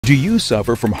Do you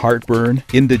suffer from heartburn,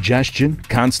 indigestion,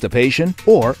 constipation,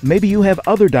 or maybe you have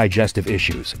other digestive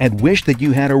issues and wish that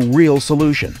you had a real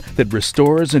solution that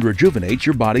restores and rejuvenates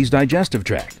your body's digestive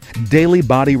tract? Daily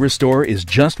Body Restore is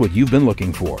just what you've been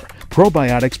looking for.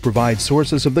 Probiotics provide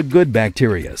sources of the good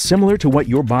bacteria similar to what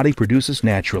your body produces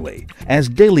naturally. As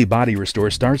Daily Body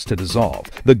Restore starts to dissolve,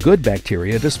 the good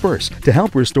bacteria disperse to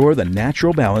help restore the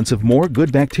natural balance of more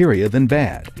good bacteria than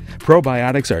bad.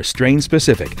 Probiotics are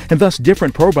strain-specific, and thus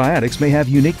different probiotics may have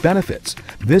unique benefits.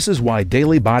 This is why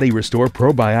Daily Body Restore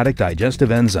Probiotic Digestive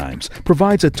Enzymes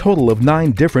provides a total of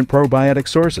 9 different probiotic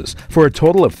sources for a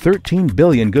total of 13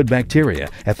 billion good bacteria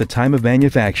at the time of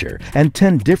manufacture and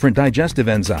 10 different digestive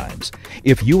enzymes.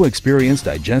 If you experience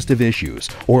digestive issues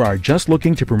or are just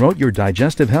looking to promote your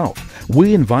digestive health,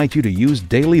 we invite you to use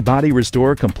Daily Body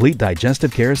Restore Complete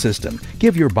Digestive Care System.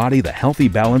 Give your body the healthy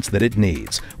balance that it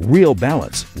needs. Real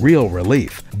balance, real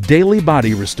relief. Daily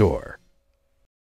Body Restore.